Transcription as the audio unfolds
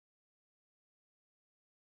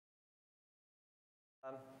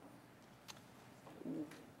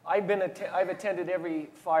I've attended every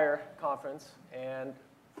FIRE conference, and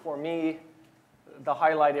for me, the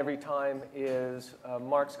highlight every time is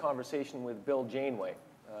Mark's conversation with Bill Janeway.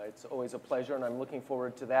 It's always a pleasure, and I'm looking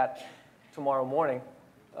forward to that tomorrow morning.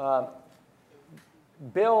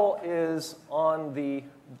 Bill is on the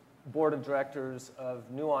board of directors of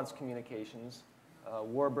Nuance Communications.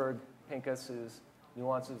 Warburg Pincus is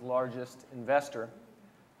Nuance's largest investor.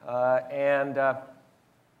 And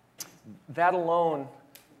that alone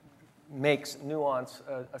makes Nuance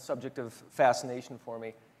a subject of fascination for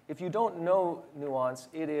me. If you don't know Nuance,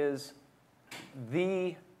 it is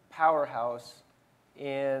the powerhouse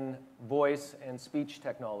in voice and speech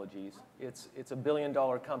technologies. It's a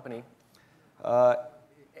billion-dollar company.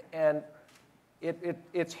 And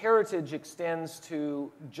its heritage extends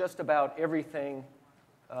to just about everything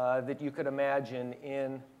that you could imagine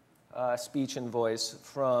in speech and voice,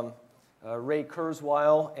 from Ray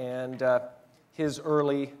Kurzweil and his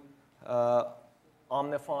early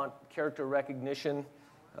omnifont character recognition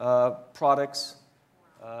products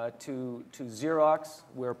to Xerox,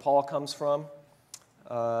 where Paul comes from,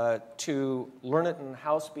 to Learnit and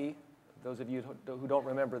Houseby. Those of you who don't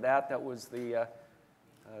remember that, that was the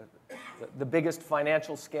biggest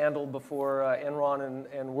financial scandal before Enron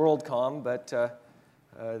and WorldCom, but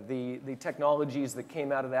the technologies that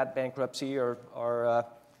came out of that bankruptcy are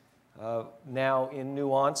now in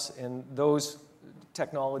Nuance, and those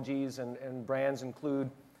technologies and brands include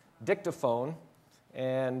Dictaphone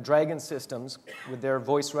and Dragon Systems with their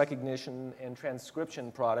voice recognition and transcription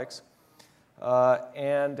products,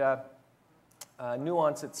 and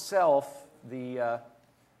Nuance itself, the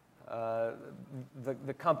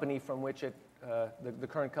company from which the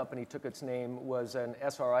current company took its name, was an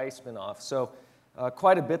SRI spinoff. So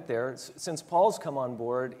quite a bit there. Since Paul's come on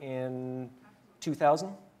board in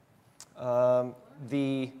 2000,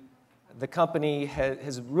 the company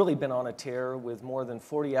has really been on a tear with more than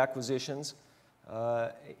 40 acquisitions,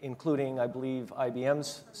 including, I believe,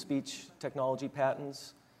 IBM's speech technology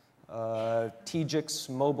patents, TGIC's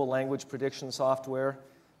mobile language prediction software,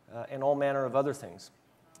 and all manner of other things.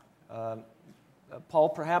 Paul,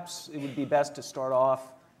 perhaps it would be best to start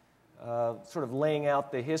off sort of laying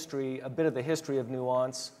out the history, a bit of the history of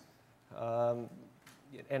Nuance,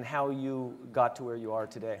 and how you got to where you are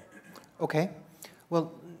today. Okay.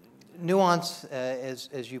 Well, Nuance,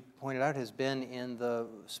 as you pointed out, has been in the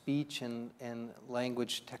speech and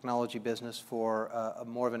language technology business for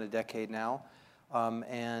more than a decade now.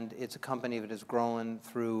 And it's a company that has grown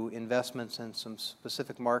through investments in some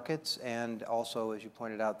specific markets and also, as you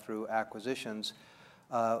pointed out, through acquisitions.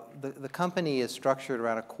 The company is structured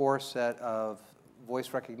around a core set of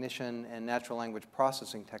voice recognition and natural language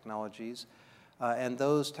processing technologies. And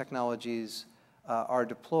those technologies are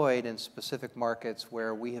deployed in specific markets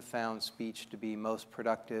where we have found speech to be most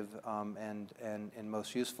productive and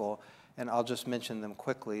most useful. And I'll just mention them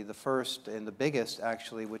quickly. The first and the biggest,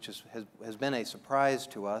 actually, which has been a surprise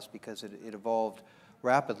to us because it evolved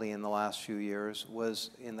rapidly in the last few years, was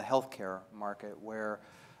in the healthcare market, where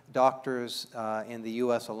doctors in the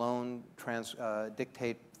U.S. alone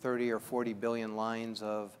dictate 30 or 40 billion lines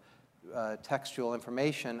of textual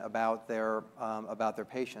information about their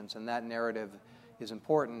patients, and that narrative is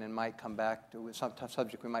important and might come back to some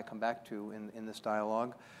subject we might come back to in this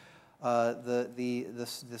dialogue.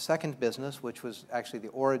 The second business, which was actually the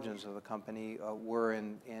origins of the company, were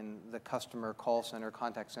in the customer call center,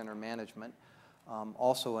 contact center management,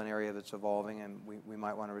 also an area that's evolving and we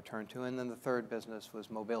might want to return to. And then the third business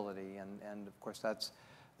was mobility, and of course that's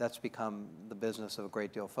become the business of a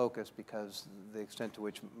great deal of focus because the extent to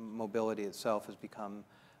which mobility itself has become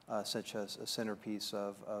such a centerpiece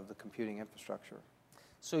of the computing infrastructure.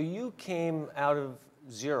 So you came out of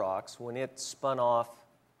Xerox when it spun off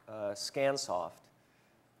ScanSoft,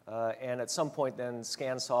 and at some point then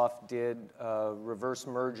ScanSoft did a reverse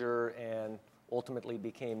merger and ultimately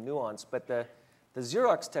became Nuance. But the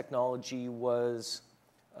Xerox technology was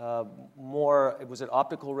was it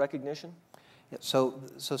optical recognition? Yeah, so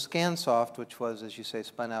ScanSoft, which was, as you say,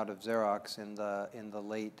 spun out of Xerox in the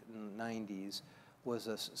late 90s, was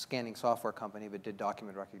a scanning software company that did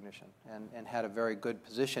document recognition and had a very good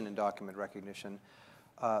position in document recognition.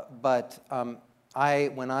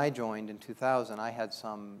 When I joined in 2000, I had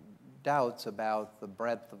some doubts about the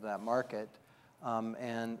breadth of that market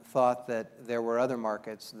and thought that there were other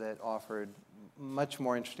markets that offered much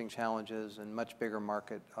more interesting challenges and much bigger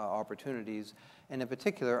market opportunities. And in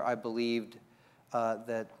particular, I believed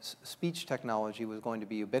that speech technology was going to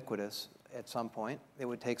be ubiquitous at some point. It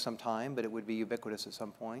would take some time, but it would be ubiquitous at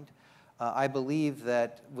some point. I believe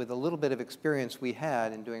that with a little bit of experience we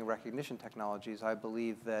had in doing recognition technologies, I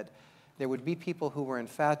believe that There would be people who were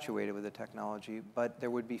infatuated with the technology, but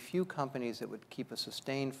there would be few companies that would keep a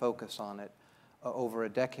sustained focus on it over a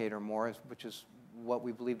decade or more, which is what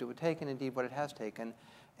we believed it would take, and indeed what it has taken.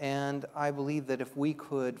 And I believe that if we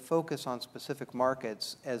could focus on specific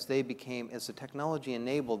markets as the technology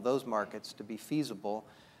enabled those markets to be feasible,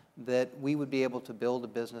 that we would be able to build a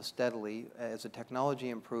business steadily. As the technology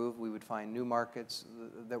improved, we would find new markets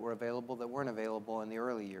that were available that weren't available in the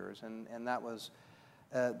early years. And that was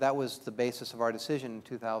the basis of our decision in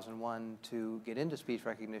 2001 to get into speech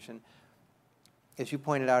recognition. As you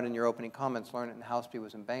pointed out in your opening comments, Learn It and Houseby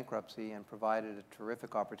was in bankruptcy and provided a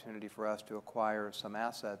terrific opportunity for us to acquire some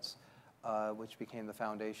assets, which became the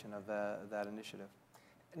foundation of that initiative.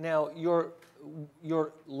 Now, your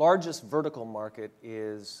largest vertical market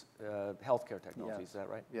is healthcare technology, Yes. is that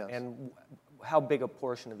right? Yes. And how big a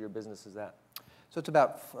portion of your business is that? So it's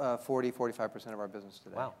about 45% of our business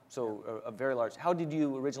today. Wow, so a very large. How did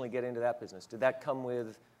you originally get into that business? Did that come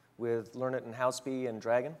with Learn It and Houseby and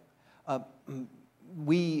Dragon?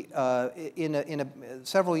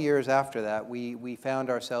 Several years after that, we found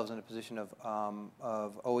ourselves in a position of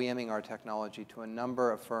OEMing our technology to a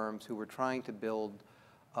number of firms who were trying to build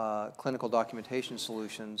clinical documentation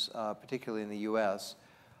solutions, particularly in the U.S.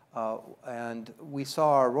 And we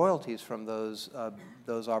saw our royalties from those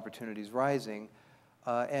opportunities rising.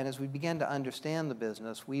 And as we began to understand the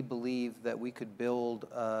business, we believed that we could build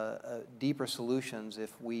deeper solutions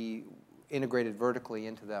if we integrated vertically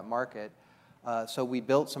into that market. So we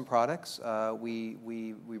built some products.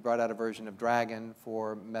 We brought out a version of Dragon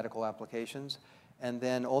for medical applications. And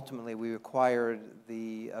then ultimately we acquired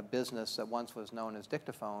the business that once was known as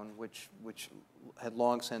Dictaphone, which had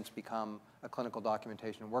long since become a clinical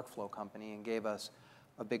documentation and workflow company and gave us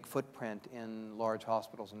a big footprint in large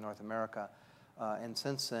hospitals in North America. And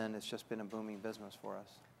since then, it's just been a booming business for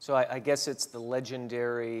us. So I guess it's the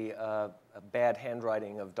legendary bad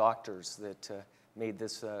handwriting of doctors that made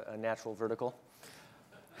this a natural vertical?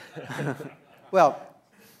 Well,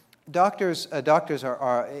 doctors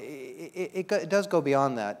are it does go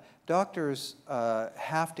beyond that. Doctors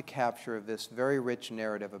have to capture this very rich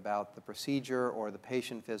narrative about the procedure or the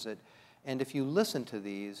patient visit. And if you listen to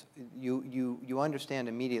these, you understand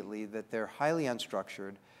immediately that they're highly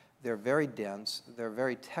unstructured, they're very dense, they're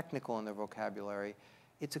very technical in their vocabulary.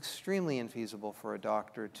 It's extremely infeasible for a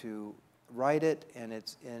doctor to write it, and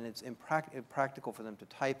it's impractical for them to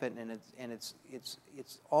type it, and it's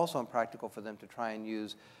also impractical for them to try and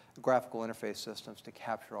use graphical interface systems to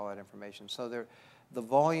capture all that information. So the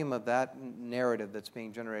volume of that narrative that's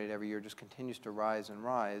being generated every year just continues to rise and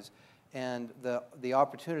rise. And the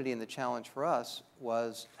opportunity and the challenge for us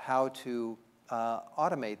was how to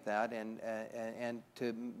automate that and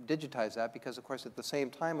to digitize that, because of course at the same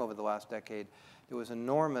time over the last decade there was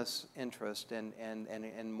enormous interest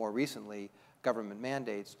and more recently government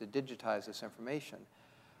mandates to digitize this information.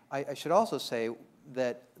 I should also say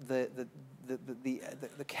that the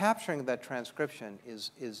capturing of that transcription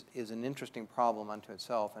is an interesting problem unto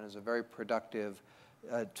itself and is a very productive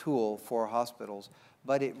tool for hospitals,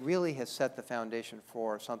 but it really has set the foundation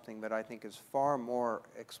for something that I think is far more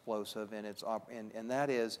explosive in its and that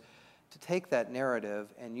is to take that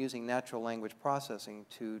narrative and using natural language processing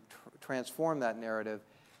to transform that narrative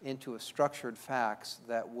into a structured facts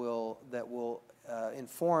that will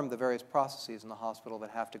inform the various processes in the hospital that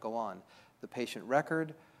have to go on. The patient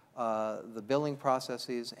record, the billing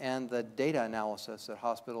processes, and the data analysis that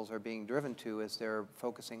hospitals are being driven to as they're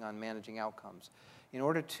focusing on managing outcomes. In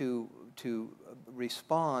order to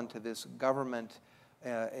respond to this government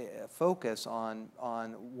focus on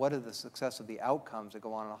what are the success of the outcomes that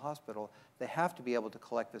go on in a hospital, they have to be able to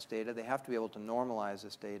collect this data, they have to be able to normalize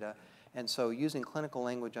this data, and so using clinical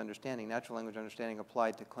language understanding, natural language understanding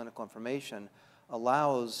applied to clinical information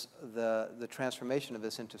allows the transformation of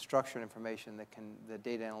this into structured information that the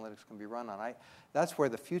data analytics can be run on. That's where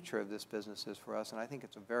the future of this business is for us, and I think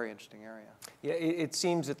it's a very interesting area. Yeah, it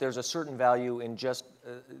seems that there's a certain value in just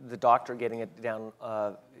the doctor getting it down,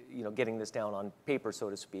 getting this down on paper, so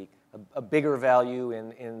to speak. A bigger value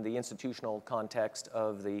in the institutional context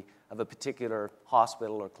of a particular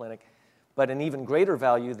hospital or clinic, but an even greater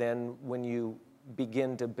value then when you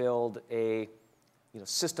begin to build a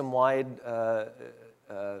system-wide,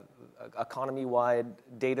 economy-wide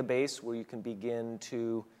database where you can begin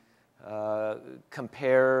to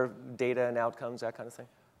compare data and outcomes, that kind of thing?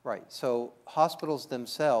 Right. So hospitals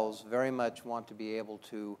themselves very much want to be able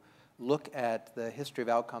to look at the history of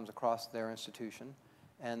outcomes across their institution,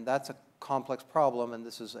 and that's a complex problem, and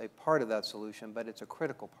this is a part of that solution, but it's a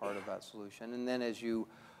critical part of that solution. And then as you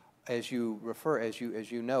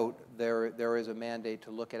note, there is a mandate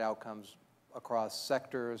to look at outcomes across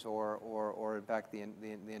sectors or in fact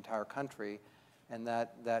the entire country. And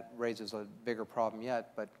that raises a bigger problem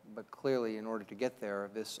yet, but clearly in order to get there,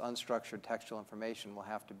 this unstructured textual information will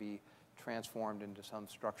have to be transformed into some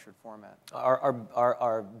structured format.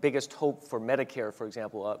 Our biggest hope for Medicare, for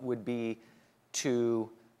example, would be to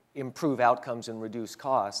improve outcomes and reduce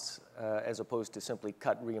costs as opposed to simply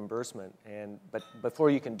cut reimbursement. But before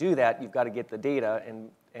you can do that, you've got to get the data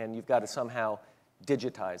and you've got to somehow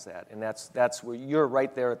digitize that. And that's where you're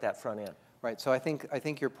right there at that front end. Right. So I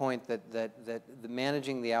think your point that the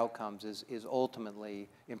managing the outcomes is ultimately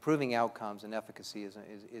improving outcomes and efficacy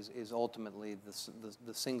is ultimately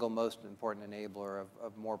the single most important enabler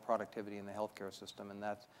of more productivity in the healthcare system, and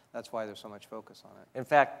that's why there's so much focus on it. In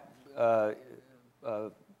fact,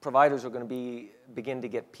 providers are going to begin to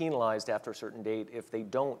get penalized after a certain date if they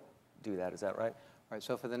don't do that. Is that right? Right.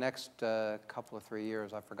 So for the next couple of 3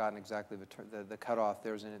 years, I've forgotten exactly the cutoff.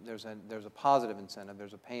 There's a positive incentive.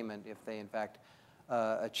 There's a payment if they in fact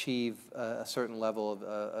achieve a certain level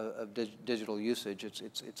of digital usage.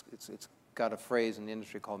 It's got a phrase in the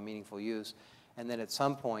industry called meaningful use, and then at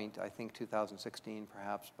some point, I think 2016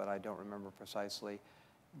 perhaps, but I don't remember precisely,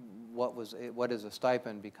 what is a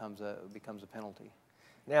stipend becomes a penalty.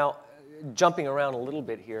 Now, jumping around a little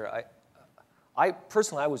bit here, I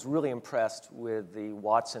personally was really impressed with the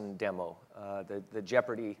Watson demo, the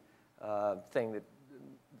Jeopardy thing that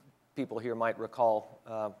people here might recall,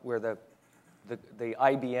 where the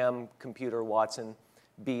IBM computer Watson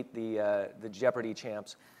beat the Jeopardy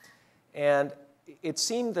champs, and it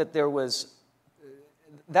seemed that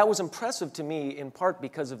that was impressive to me in part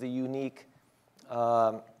because of the unique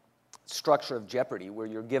structure of Jeopardy, where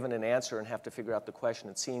you're given an answer and have to figure out the question.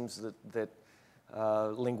 It seems that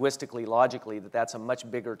linguistically, logically, that's a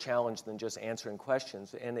much bigger challenge than just answering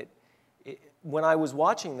questions. And when I was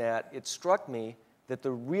watching that, it struck me that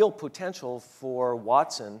the real potential for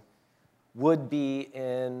Watson would be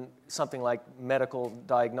in something like medical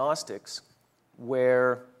diagnostics,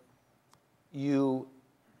 where you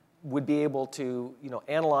would be able to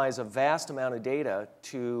analyze a vast amount of data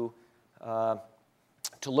to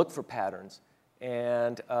look for patterns.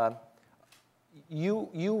 And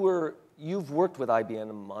you've worked with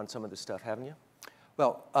IBM on some of this stuff, haven't you?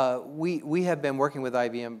 Well, we have been working with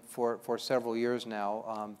IBM for several years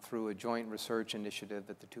now through a joint research initiative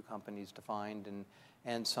that the two companies defined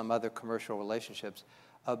and some other commercial relationships.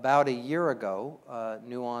 About a year ago,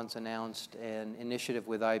 Nuance announced an initiative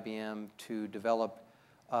with IBM to develop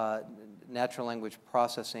natural language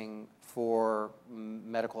processing for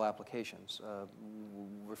medical applications,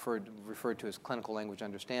 referred to as clinical language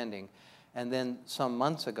understanding. And then some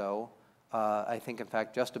months ago, I think, in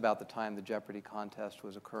fact, just about the time the Jeopardy contest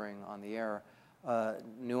was occurring on the air,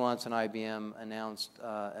 Nuance and IBM announced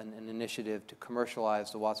an initiative to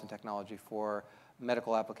commercialize the Watson technology for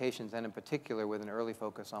medical applications, and in particular with an early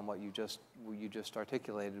focus on what you just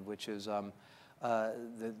articulated, which is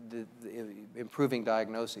the improving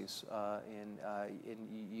diagnoses in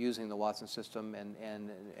using the Watson system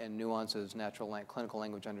and Nuance's clinical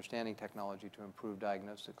language understanding technology to improve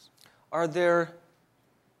diagnostics. Are there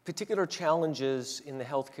particular challenges in the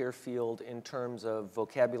healthcare field in terms of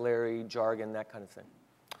vocabulary, jargon, that kind of thing?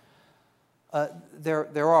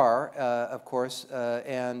 There are, of course,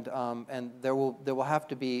 and there will have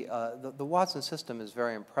to be. The Watson system is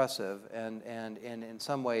very impressive, and in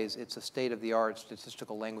some ways it's a state-of-the-art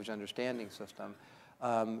statistical language understanding system.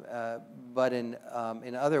 But in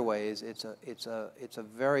other ways, it's a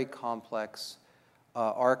very complex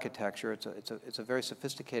architecture. It's a very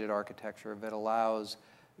sophisticated architecture that allows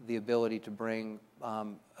the ability to bring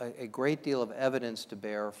a great deal of evidence to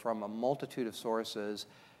bear from a multitude of sources,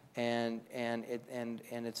 and it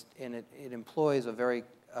employs a very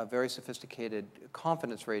sophisticated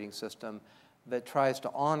confidence rating system that tries to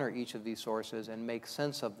honor each of these sources and make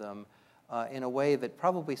sense of them in a way that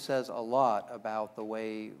probably says a lot about the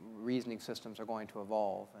way reasoning systems are going to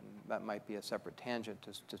evolve, and that might be a separate tangent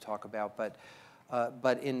to talk about. But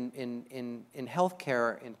in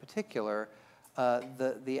healthcare in particular,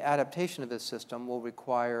 the adaptation of this system will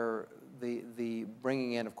require the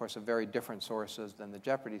bringing in, of course, of very different sources than the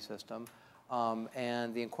Jeopardy system,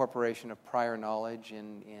 and the incorporation of prior knowledge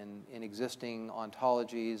in existing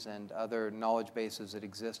ontologies and other knowledge bases that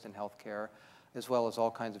exist in healthcare, as well as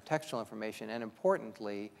all kinds of textual information, and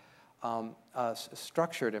importantly,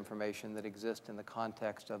 structured information that exists in the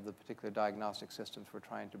context of the particular diagnostic systems we're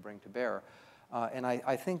trying to bring to bear. And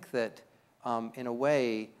I think that, in a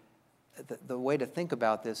way, the way to think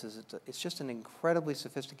about this is it's just an incredibly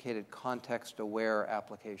sophisticated context-aware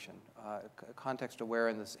application,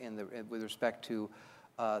 context-aware with respect to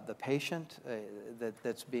the patient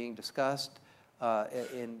that's being discussed,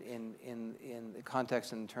 in the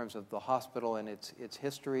context in terms of the hospital and its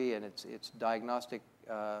history and its diagnostic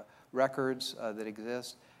records that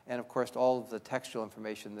exist, and of course all of the textual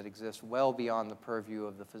information that exists well beyond the purview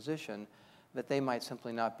of the physician that they might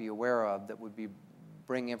simply not be aware of, that would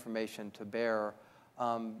bring information to bear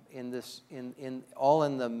in the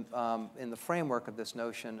framework of this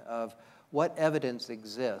notion of what evidence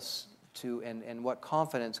exists and what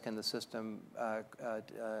confidence can the system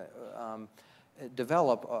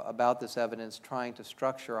develop about this evidence, trying to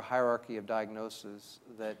structure a hierarchy of diagnosis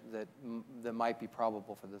that might be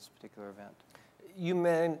probable for this particular event. You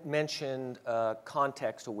mentioned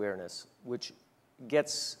context awareness, which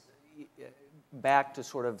gets back to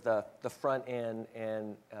sort of the front end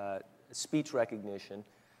and speech recognition.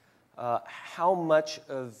 How much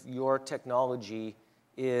of your technology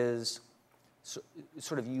is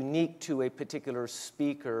sort of unique to a particular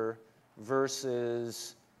speaker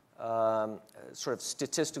versus sort of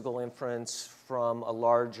statistical inference from a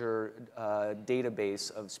larger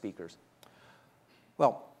database of speakers?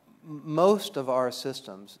 Well, most of our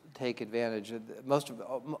systems take advantage of,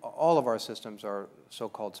 all of our systems are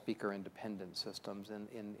so-called speaker-independent systems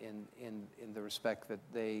in the respect that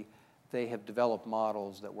they have developed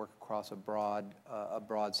models that work across a broad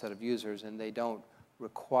set of users, and they don't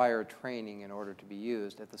require training in order to be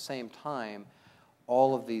used. At the same time,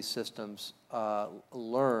 all of these systems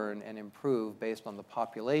learn and improve based on the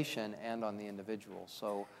population and on the individual.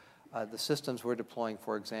 So the systems we're deploying,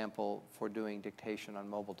 for example, for doing dictation on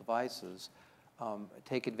mobile devices,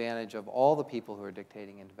 take advantage of all the people who are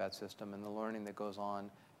dictating into that system and the learning that goes on,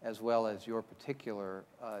 as well as your particular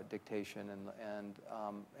dictation and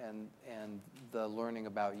the learning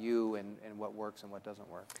about you and what works and what doesn't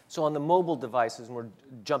work. So on the mobile devices, and we're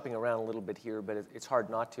jumping around a little bit here, but it's hard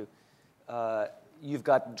not to, you've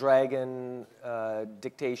got Dragon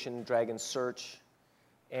dictation, Dragon search,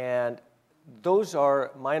 and those are,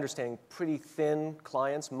 my understanding, pretty thin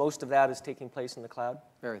clients. Most of that is taking place in the cloud?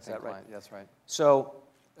 Very thin client, right? That's right. So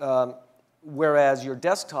whereas your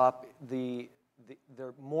desktop, there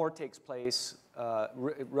more takes place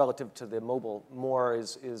relative to the mobile. More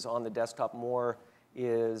is on the desktop. More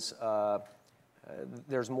is,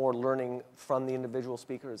 there's more learning from the individual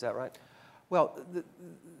speaker. Is that right? Well,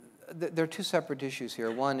 there are two separate issues here.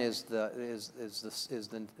 One is the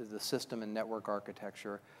system and network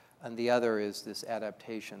architecture, and the other is this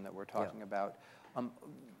adaptation that we're talking about.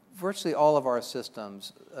 Virtually all of our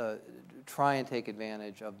systems try and take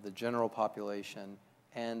advantage of the general population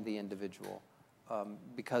and the individual,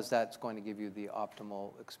 because that's going to give you the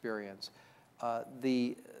optimal experience.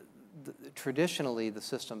 Traditionally, the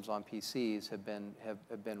systems on PCs have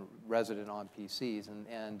been resident on PCs,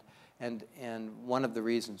 and one of the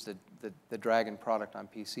reasons that the Dragon product on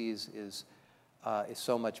PCs is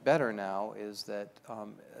so much better now is that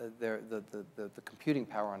the computing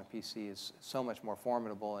power on a PC is so much more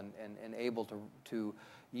formidable and able to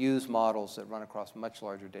use models that run across much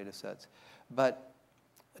larger data sets. But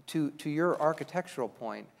to your architectural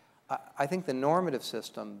point, I think the normative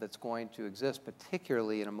system that's going to exist,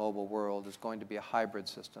 particularly in a mobile world, is going to be a hybrid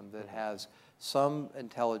system that has some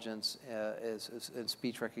intelligence and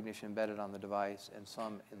speech recognition embedded on the device and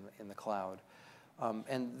some in the cloud.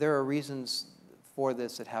 And there are reasons for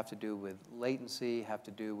this that have to do with latency, have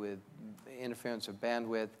to do with interference of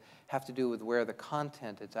bandwidth, have to do with where the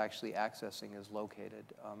content it's actually accessing is located.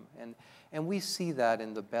 And we see that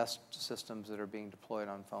in the best systems that are being deployed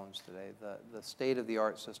on phones today. The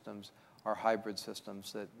state-of-the-art systems are hybrid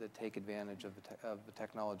systems that take advantage of the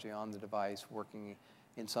technology on the device, working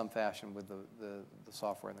in some fashion with the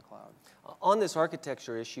software in the cloud. On this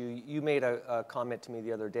architecture issue, you made a comment to me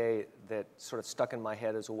the other day that sort of stuck in my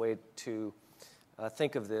head as a way to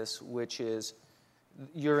think of this, which is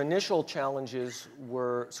your initial challenges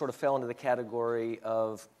sort of fell into the category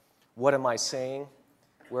of what am I saying,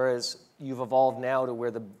 whereas you've evolved now to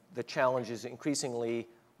where the challenge is increasingly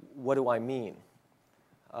what do I mean.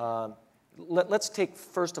 Let's take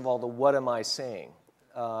first of all the what am I saying.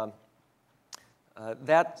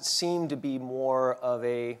 That seemed to be more of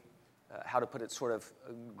a, how to put it, sort of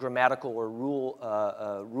grammatical or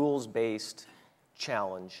rules-based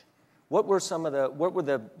challenge. What were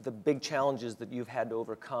the big challenges that you've had to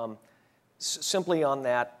overcome simply on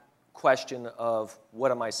that question of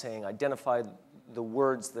what am I saying? Identify the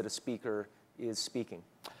words that a speaker is speaking.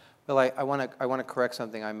 Well, I want to correct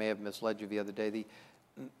something. I may have misled you the other day.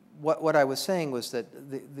 What I was saying was that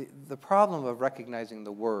the problem of recognizing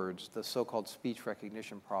the words, the so-called speech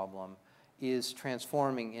recognition problem, is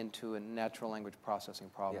transforming into a natural language processing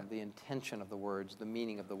problem, the intention of the words, the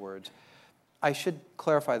meaning of the words. I should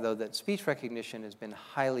clarify, though, that speech recognition has been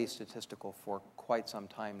highly statistical for quite some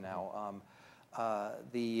time now. One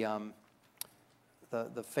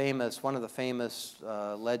of the famous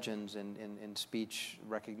legends in speech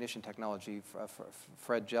recognition technology,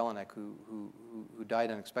 Fred Jelinek, who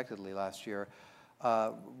died unexpectedly last year,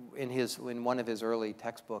 in one of his early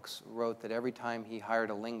textbooks, wrote that every time he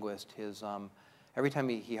hired a linguist, the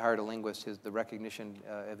recognition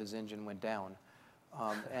of his engine went down.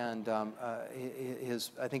 I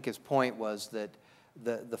think his point was that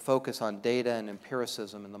the focus on data and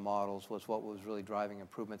empiricism in the models was what was really driving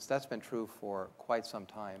improvements. That's been true for quite some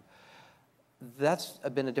time. That's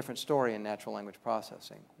been a different story in natural language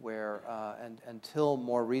processing, where until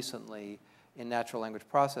more recently in natural language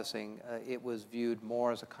processing, it was viewed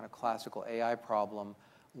more as a kind of classical AI problem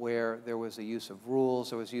where there was a use of rules,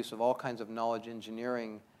 there was use of all kinds of knowledge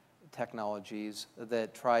engineering technologies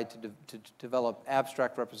that tried to develop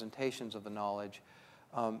abstract representations of the knowledge,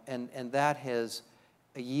 and that has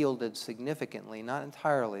yielded significantly, not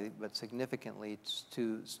entirely, but significantly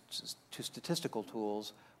to statistical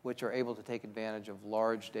tools which are able to take advantage of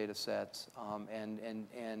large data sets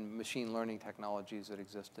and machine learning technologies that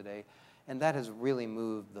exist today. And that has really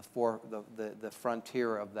moved the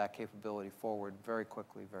frontier of that capability forward very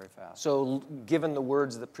quickly, very fast. So, given the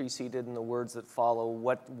words that preceded and the words that follow,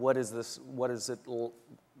 what is this? What is it?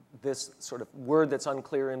 This sort of word that's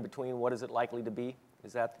unclear in between. What is it likely to be?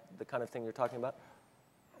 Is that the kind of thing you're talking about?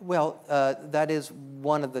 Well, that is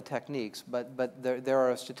one of the techniques, but there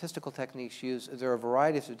are statistical techniques used. There are a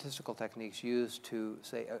variety of statistical techniques used to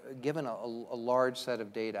say, given a large set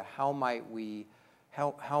of data, how might we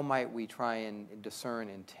try and discern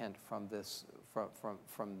intent from this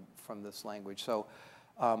language? So,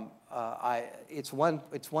 it's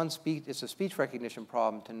a speech recognition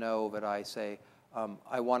problem to know that I say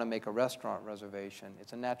I want to make a restaurant reservation.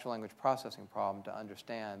 It's a natural language processing problem to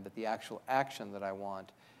understand that the actual action that I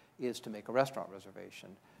want is to make a restaurant reservation.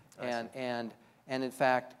 And in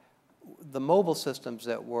fact, the mobile systems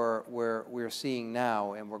that we're seeing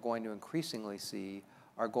now and we're going to increasingly see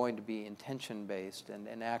are going to be intention-based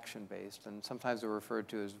and action-based, and sometimes they're referred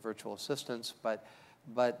to as virtual assistants, but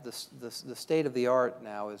the state of the art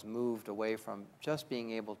now is moved away from just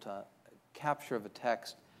being able to capture the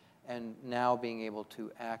text and now being able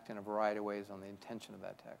to act in a variety of ways on the intention of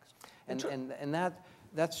that text. And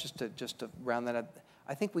that's just to round that up.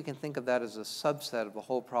 I think we can think of that as a subset of the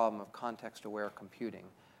whole problem of context-aware computing,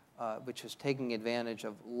 which is taking advantage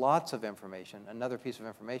of lots of information. Another piece of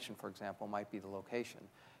information, for example, might be the location.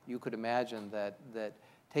 You could imagine that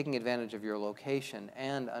taking advantage of your location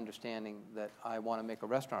and understanding that I want to make a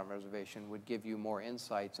restaurant reservation would give you more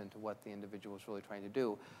insights into what the individual is really trying to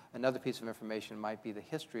do. Another piece of information might be the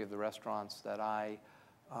history of the restaurants that I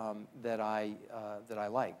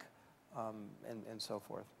like, and so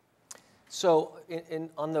forth. So,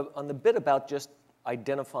 on the bit about just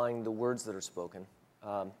identifying the words that are spoken,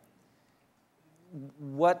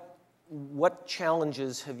 what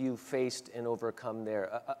challenges have you faced and overcome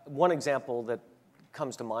there? One example that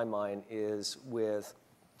comes to my mind is with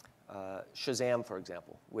Shazam, for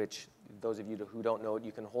example, which those of you who don't know it,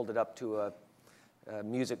 you can hold it up to a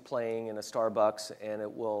music playing in a Starbucks and it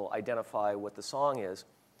will identify what the song is.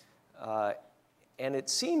 And it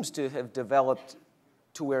seems to have developed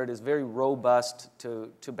to where it is very robust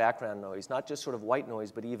to background noise, not just sort of white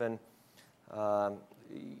noise, but even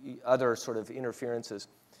other sort of interferences.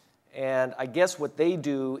 And I guess what they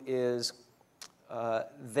do is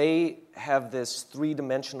they have this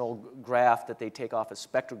three-dimensional graph that they take off a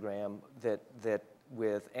spectrogram that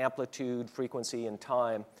with amplitude, frequency, and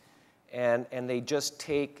time, and they just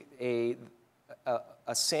take a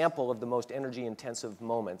sample of the most energy-intensive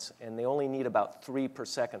moments, and they only need about 3 per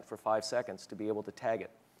second for 5 seconds to be able to tag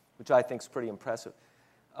it, which I think is pretty impressive.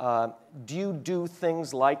 Do you do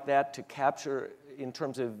things like that to capture, in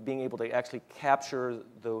terms of being able to actually capture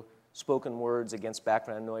the spoken words against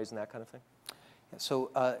background noise and that kind of thing?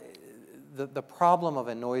 So the problem of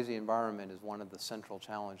a noisy environment is one of the central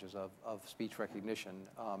challenges of speech recognition,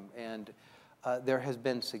 and there has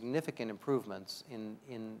been significant improvements in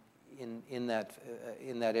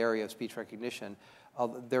that area of speech recognition.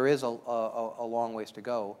 There is a long ways to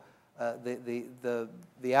go.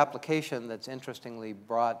 The application that's interestingly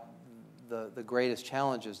brought the greatest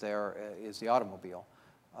challenges there is the automobile,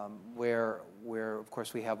 where of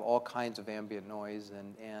course we have all kinds of ambient noise,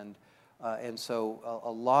 and so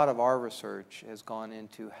a lot of our research has gone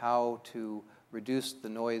into how to reduce the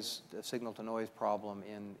noise, the signal-to-noise problem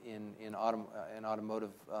in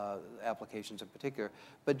automotive applications in particular.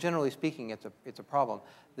 But generally speaking, it's a problem.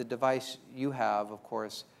 The device you have, of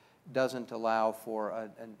course, doesn't allow for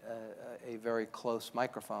a very close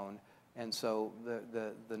microphone, and so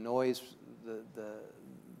the noise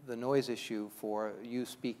issue for you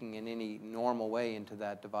speaking in any normal way into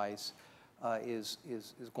that device is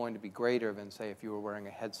going to be greater than, say, if you were wearing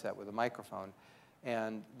a headset with a microphone.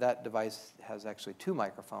 And that device has actually 2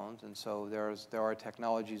 microphones, and so there are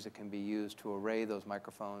technologies that can be used to array those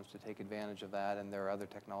microphones to take advantage of that, and there are other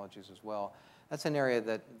technologies as well. That's an area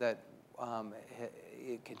that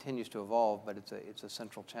it continues to evolve, but it's a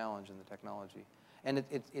central challenge in the technology. And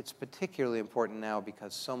it's particularly important now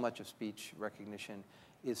because so much of speech recognition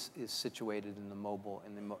is situated in the mobile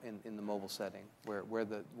setting, where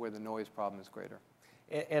the noise problem is greater.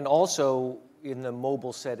 And also in the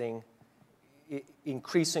mobile setting,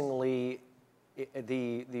 increasingly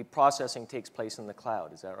the processing takes place in the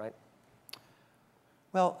cloud. Is that right?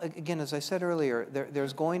 Well, again, as I said earlier,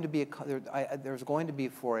 there's going to be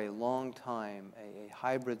for a long time a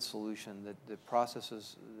hybrid solution that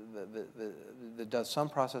processes that does some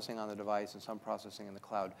processing on the device and some processing in the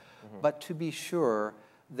cloud. Mm-hmm. But to be sure,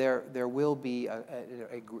 there will be a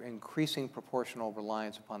increasing proportional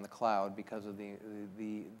reliance upon the cloud because of the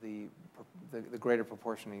greater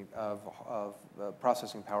proportion of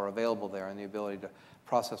processing power available there and the ability to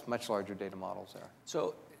process much larger data models there.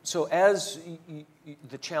 So as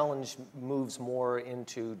the challenge moves more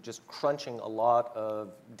into just crunching a lot of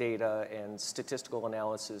data and statistical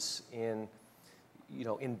analysis in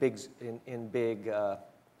big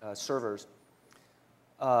servers,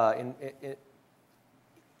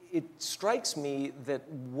 it strikes me that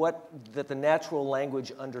the natural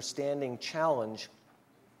language understanding challenge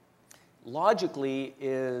logically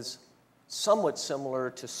is somewhat similar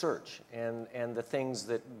to search and the things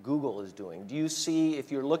that Google is doing. Do you see,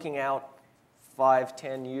 if you're looking out 5,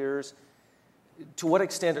 10 years, to what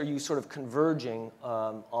extent are you sort of converging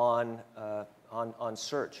on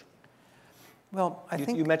search? Well, I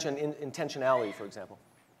think you mentioned intentionality, for example.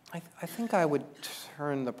 I think I would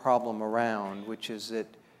turn the problem around, which is that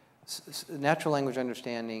natural language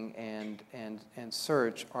understanding and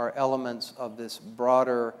search are elements of this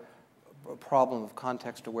broader problem of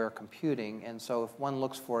context-aware computing. And so if one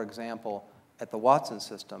looks, for example, at the Watson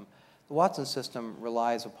system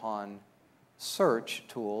relies upon search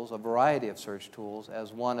tools, a variety of search tools,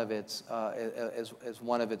 as one of its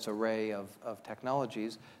array of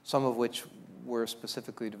technologies, some of which were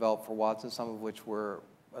specifically developed for Watson, some of which were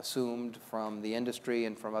assumed from the industry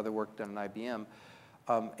and from other work done at IBM.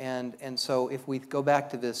 And so if we go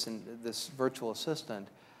back to this virtual assistant,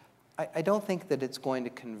 I don't think that it's going to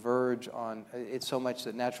converge on, it's so much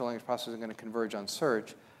that natural language processing is going to converge on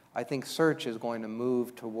search. I think search is going to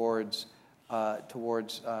move towards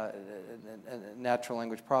natural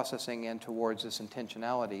language processing and towards this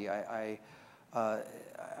intentionality.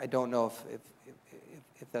 I don't know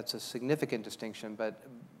if that's a significant distinction, but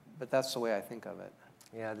that's the way I think of it.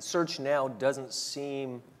 Yeah, the search now doesn't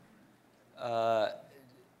seem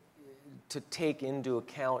to take into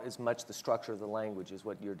account as much the structure of the language as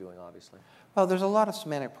what you're doing, obviously. Well, there's a lot of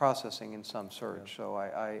semantic processing in some search, yeah. So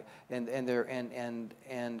and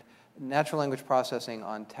natural language processing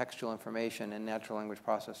on textual information and natural language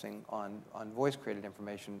processing on voice-created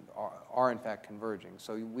information are in fact converging.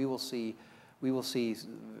 So we will see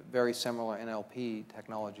very similar NLP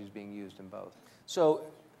technologies being used in both. So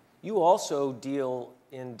you also deal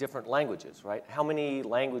in different languages, right? How many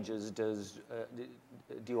languages do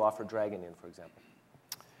you offer Dragon in, for example?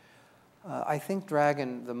 I think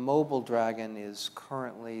Dragon, the mobile Dragon, is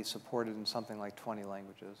currently supported in something like 20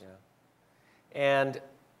 languages. Yeah. And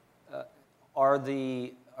are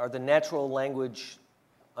the natural language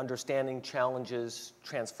understanding challenges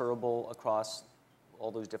transferable across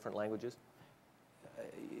all those different languages?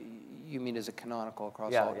 You mean is it canonical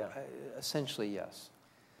across all? Yeah. Essentially, yes.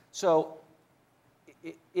 So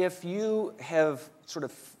if you have sort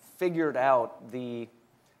of figured out the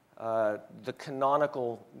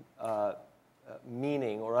canonical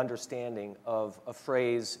meaning or understanding of a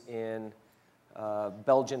phrase in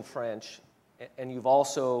Belgian French, and you've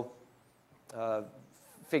also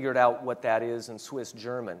figured out what that is in Swiss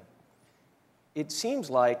German, it seems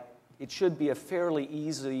like it should be a fairly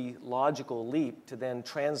easy, logical leap to then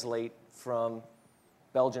translate from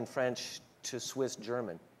Belgian French to Swiss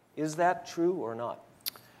German. Is that true or not?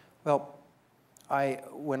 Well,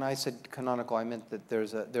 when I said canonical, I meant that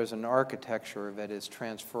there's an architecture that is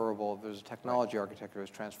transferable. There's a technology architecture that is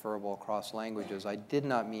transferable across languages. I did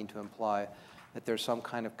not mean to imply that there's some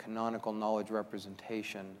kind of canonical knowledge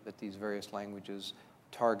representation that these various languages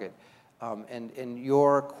target. And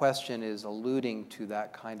your question is alluding to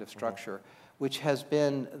that kind of structure. which has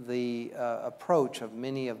been the approach of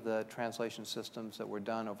many of the translation systems that were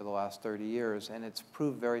done over the last 30 years, and it's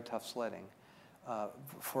proved very tough sledding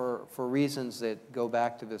for reasons that go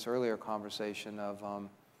back to this earlier conversation of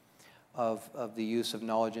the use of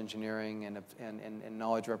knowledge engineering and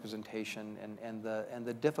knowledge representation and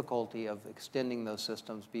the difficulty of extending those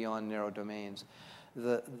systems beyond narrow domains.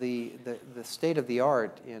 The state of the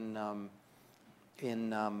art in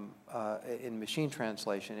machine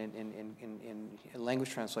translation, in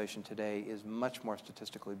language translation today is much more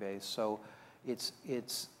statistically based. So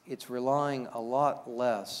it's relying a lot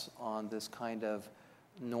less on this kind of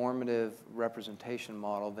normative representation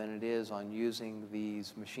model than it is on using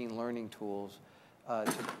these machine learning tools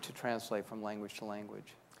to translate from language to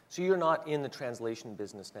language. So you're not in the translation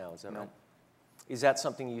business now, is that right? Is that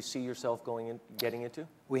something you see yourself getting into?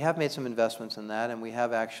 We have made some investments in that, and we've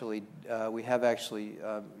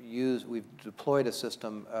deployed a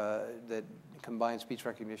system that combines speech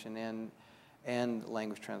recognition and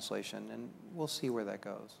language translation, and we'll see where that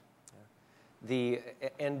goes. Yeah.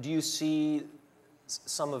 And do you see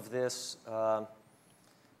some of this?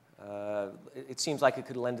 It seems like it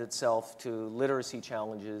could lend itself to literacy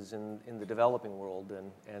challenges in the developing world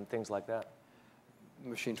and things like that.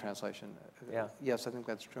 Machine translation. Yeah. Yes, I think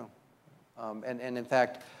that's true. And in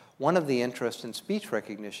fact, one of the interests in speech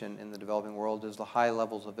recognition in the developing world is the high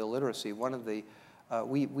levels of illiteracy. One of the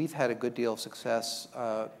we've had a good deal of success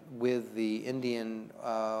with the Indian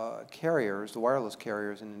carriers, the wireless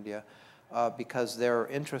carriers in India, because they're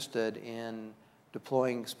interested in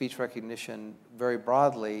deploying speech recognition very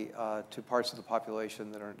broadly to parts of the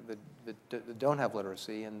population that don't have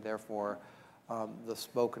literacy, and therefore the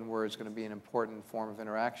spoken word is going to be an important form of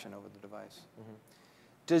interaction over the device.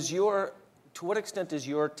 Mm-hmm. To what extent does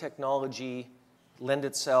your technology lend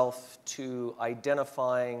itself to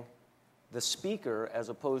identifying the speaker as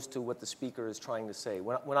opposed to what the speaker is trying to say?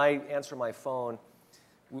 When I answer my phone,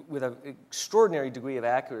 with an extraordinary degree of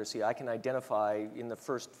accuracy, I can identify in the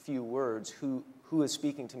first few words who is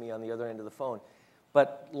speaking to me on the other end of the phone.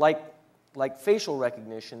 But like facial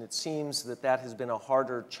recognition, it seems that has been a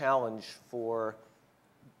harder challenge for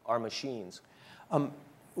our machines.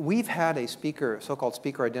 We've had a so-called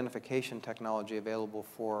speaker identification technology available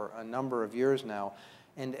for a number of years now,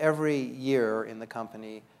 and every year in the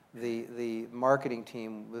company, the marketing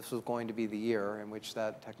team, this was going to be the year in which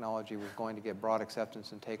that technology was going to get broad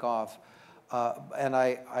acceptance and take off. And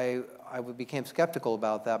I became skeptical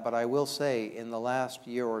about that, but I will say in the last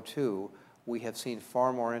year or two, we have seen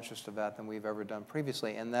far more interest of that than we've ever done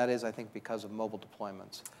previously, and that is, I think, because of mobile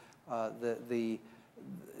deployments.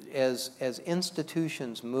 As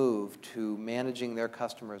institutions move to managing their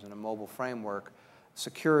customers in a mobile framework,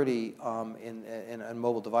 security in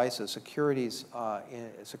mobile devices, security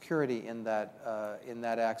in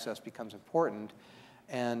that access becomes important,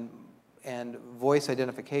 and voice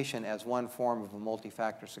identification as one form of a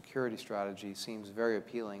multi-factor security strategy seems very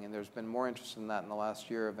appealing, and there's been more interest in that in the last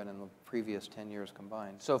year than in the previous 10 years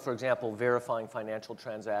combined. So, for example, verifying financial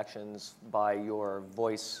transactions by your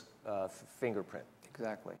voice fingerprint.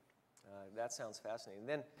 Exactly. That sounds fascinating.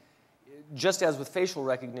 Then, just as with facial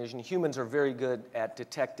recognition, humans are very good at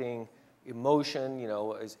detecting emotion. You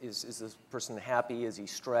know, is this person happy? Is he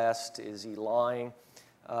stressed? Is he lying?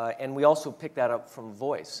 And we also pick that up from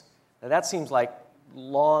voice. Now, that seems like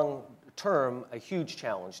long-term a huge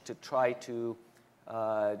challenge to try to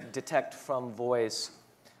detect from voice,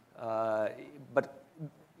 but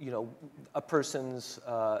you know, a person's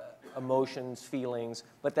emotions, feelings,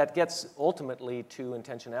 but that gets ultimately to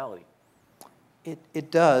intentionality. It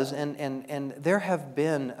does, and there have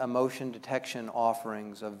been emotion detection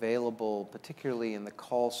offerings available, particularly in the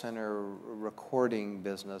call center recording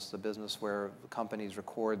business, the business where companies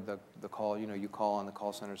record the call. You know, you call and the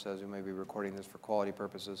call center says you may be recording this for quality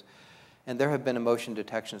purposes. And there have been emotion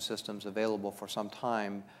detection systems available for some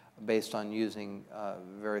time based on using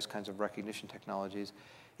various kinds of recognition technologies.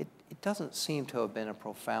 It doesn't seem to have been a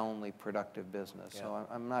profoundly productive business, yeah. So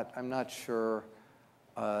I'm not sure.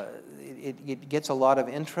 It gets a lot of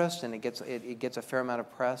interest, and it gets a fair amount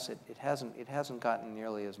of press. It hasn't gotten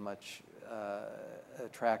nearly as much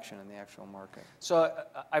traction in the actual market. So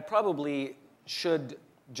I probably should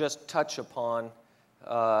just touch upon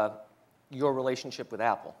your relationship with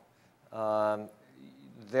Apple.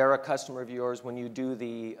 They're a customer of yours. When you do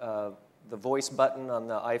the voice button on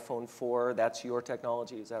the iPhone 4, that's your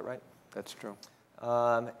technology. Is that right? That's true.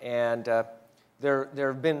 There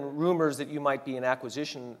have been rumors that you might be an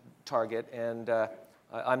acquisition target, and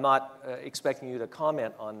I'm not expecting you to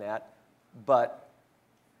comment on that, but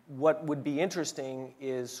what would be interesting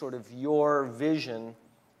is sort of your vision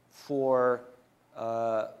for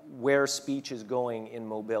where speech is going in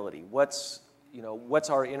mobility. What's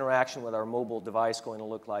our interaction with our mobile device going to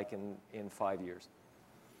look like in 5 years?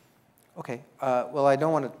 Okay. Well, I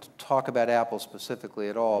don't want to talk about Apple specifically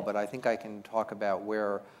at all, but I think I can talk about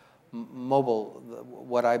where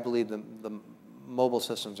what I believe the mobile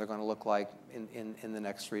systems are going to look like in the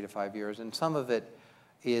next 3 to 5 years. And some of it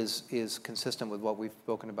is consistent with what we've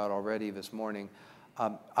spoken about already this morning.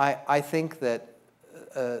 I think that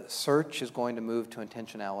search is going to move to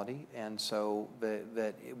intentionality, and so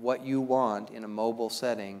that what you want in a mobile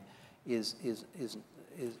setting is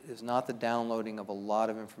not the downloading of a lot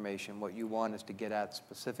of information. What you want is to get at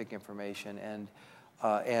specific information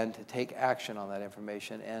and to take action on that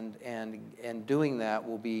information. And doing that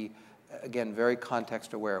will be, again, very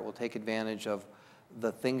context aware. It will take advantage of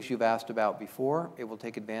the things you've asked about before. It will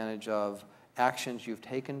take advantage of actions you've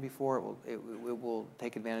taken before. It will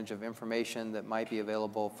take advantage of information that might be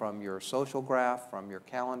available from your social graph, from your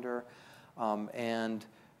calendar, and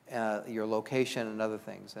your location and other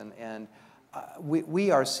things. And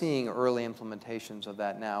we are seeing early implementations of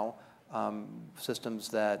that now. Systems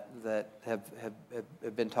that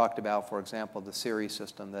have been talked about, for example, the Siri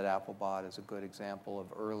system that Apple bought is a good example of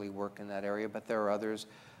early work in that area, but there are others.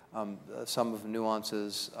 Some of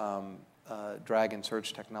Nuance's drag and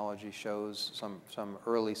search technology shows some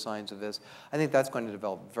early signs of this. I think that's going to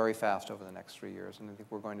develop very fast over the next 3 years, and I think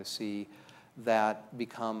we're going to see that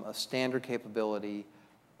become a standard capability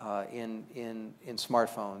in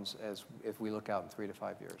smartphones if we look out in 3 to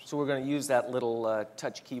 5 years. So we're going to use that little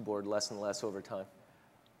touch keyboard less and less over time.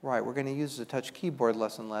 Right, we're going to use the touch keyboard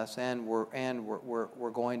less and less, and we're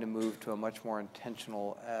going to move to a much more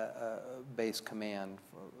intentional base command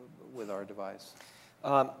with our device.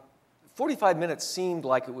 45 minutes seemed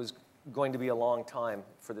like it was going to be a long time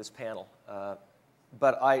for this panel,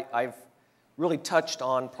 but I've really touched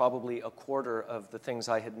on probably a quarter of the things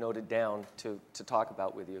I had noted down to talk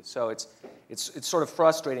about with you. So it's sort of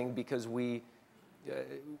frustrating because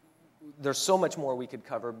there's so much more we could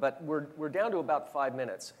cover, but we're down to about 5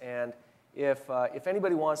 minutes. And if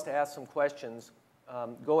anybody wants to ask some questions,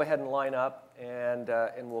 go ahead and line up, and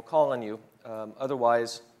we'll call on you.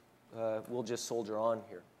 Otherwise, we'll just soldier on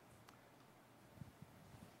here.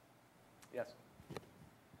 Yes.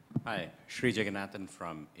 Hi, Sri Jagannathan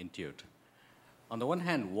from Intuit. On the one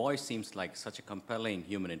hand, voice seems like such a compelling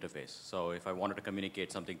human interface. So if I wanted to communicate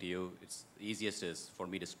something to you, it's the easiest is for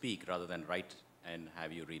me to speak rather than write and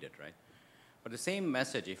have you read it, right? But the same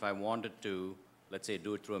message, if I wanted to, let's say,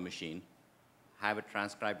 do it through a machine, have it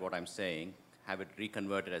transcribe what I'm saying, have it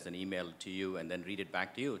reconverted as an email to you, and then read it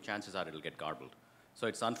back to you, chances are it'll get garbled. So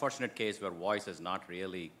it's an unfortunate case where voice has not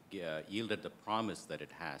really yielded the promise that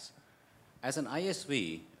it has. As an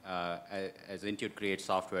ISV, as Intuit creates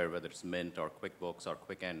software, whether it's Mint or QuickBooks or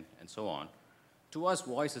Quicken and so on, to us,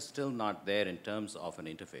 voice is still not there in terms of an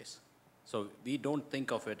interface. So we don't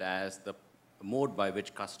think of it as the mode by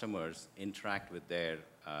which customers interact with their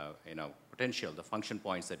potential, the function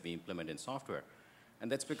points that we implement in software.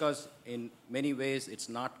 And that's because in many ways, it's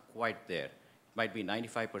not quite there. It might be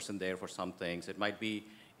 95% there for some things. It might be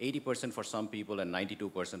 80% for some people and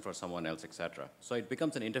 92% for someone else, et cetera. So it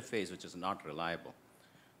becomes an interface which is not reliable.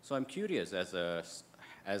 So I'm curious, as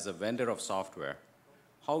a vendor of software,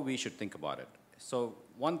 how we should think about it. So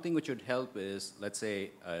one thing which would help is, let's say,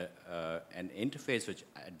 an interface which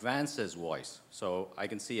advances voice. So I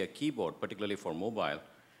can see a keyboard, particularly for mobile,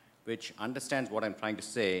 which understands what I'm trying to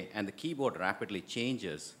say, and the keyboard rapidly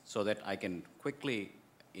changes so that I can quickly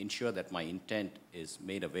ensure that my intent is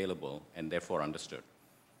made available and therefore understood.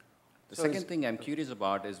 The second thing I'm curious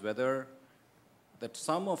about is whether that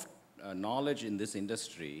sum of knowledge in this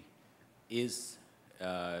industry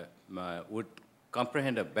would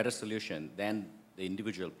comprehend a better solution than the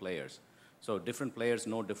individual players. So different players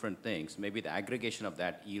know different things. Maybe the aggregation of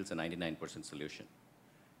that yields a 99% solution.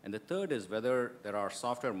 And the third is whether there are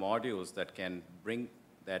software modules that can,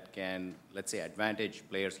 let's say, advantage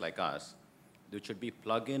players like us, which should be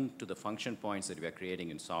plugged into the function points that we are creating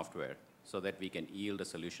in software so that we can yield a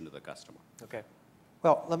solution to the customer. Okay.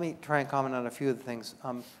 Well, let me try and comment on a few of the things.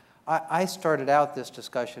 I started out this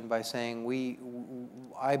discussion by saying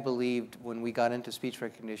I believed when we got into speech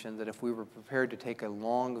recognition that if we were prepared to take a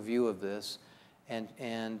long view of this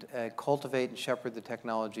and cultivate and shepherd the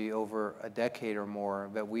technology over a decade or more,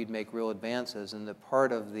 that we'd make real advances, and that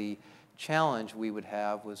part of the challenge we would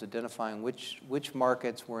have was identifying which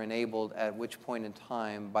markets were enabled at which point in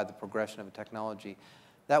time by the progression of a technology.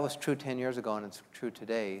 That was true 10 years ago, and it's true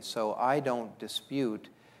today. So I don't dispute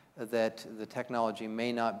that the technology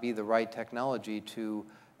may not be the right technology to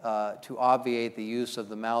obviate the use of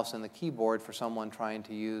the mouse and the keyboard for someone trying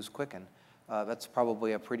to use Quicken. That's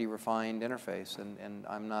probably a pretty refined interface, and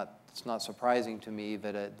it's not surprising to me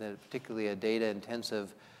that particularly a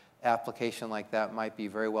data-intensive application like that might be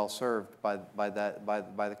very well served by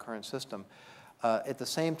the current system. At the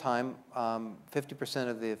same time, 50%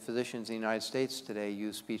 of the physicians in the United States today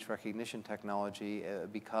use speech recognition technology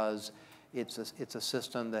because it's a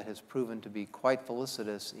system that has proven to be quite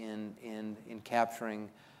felicitous in capturing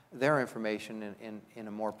their information in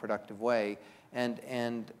a more productive way.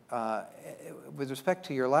 And with respect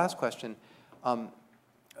to your last question,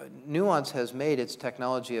 Nuance has made its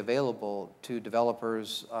technology available to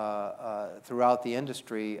developers throughout the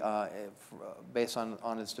industry based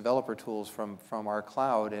on its developer tools from our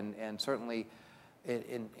cloud, and certainly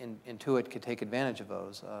Intuit could take advantage of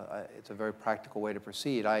those. It's a very practical way to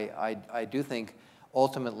proceed. I do think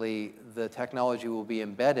ultimately the technology will be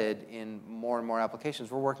embedded in more and more applications.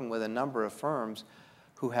 We're working with a number of firms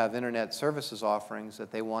who have internet services offerings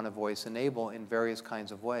that they want to voice enable in various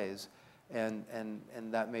kinds of ways. And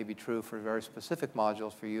that may be true for very specific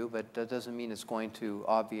modules for you, but that doesn't mean it's going to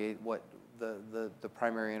obviate what the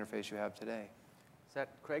primary interface you have today. Is that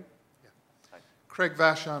Craig? Yeah. Hi. Craig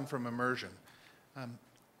Vachon from Immersion.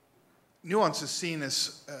 Nuance is seen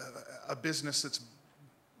as a business that's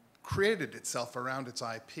created itself around its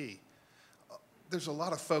IP. There's a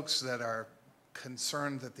lot of folks that are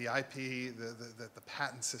concerned that the IP, that the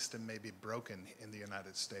patent system may be broken in the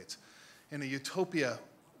United States. In a utopia,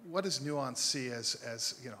 what does Nuance see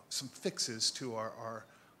as some fixes to our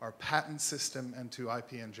patent system and to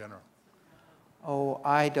IP in general? Oh,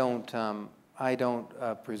 I don't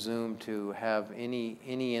presume to have any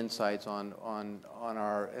insights on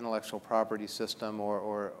our intellectual property system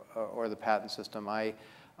or the patent system. I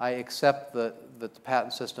accept that the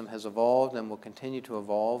patent system has evolved and will continue to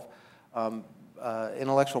evolve.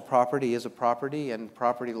 Intellectual property is a property, and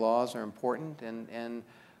property laws are important, and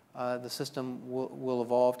the system will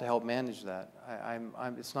evolve to help manage that.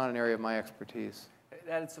 It's not an area of my expertise.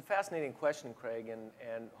 It's a fascinating question, Craig,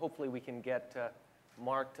 and hopefully we can get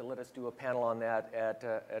Mark to let us do a panel on that at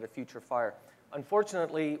a future FIRE.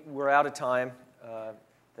 Unfortunately, we're out of time.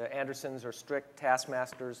 The Andersons are strict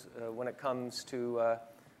taskmasters when it comes to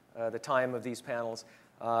the time of these panels.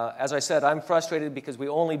 As I said, I'm frustrated because we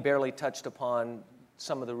only barely touched upon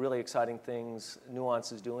some of the really exciting things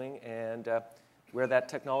Nuance is doing and where that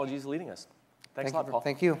technology is leading us. Thanks a lot, Paul.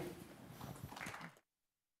 Thank you.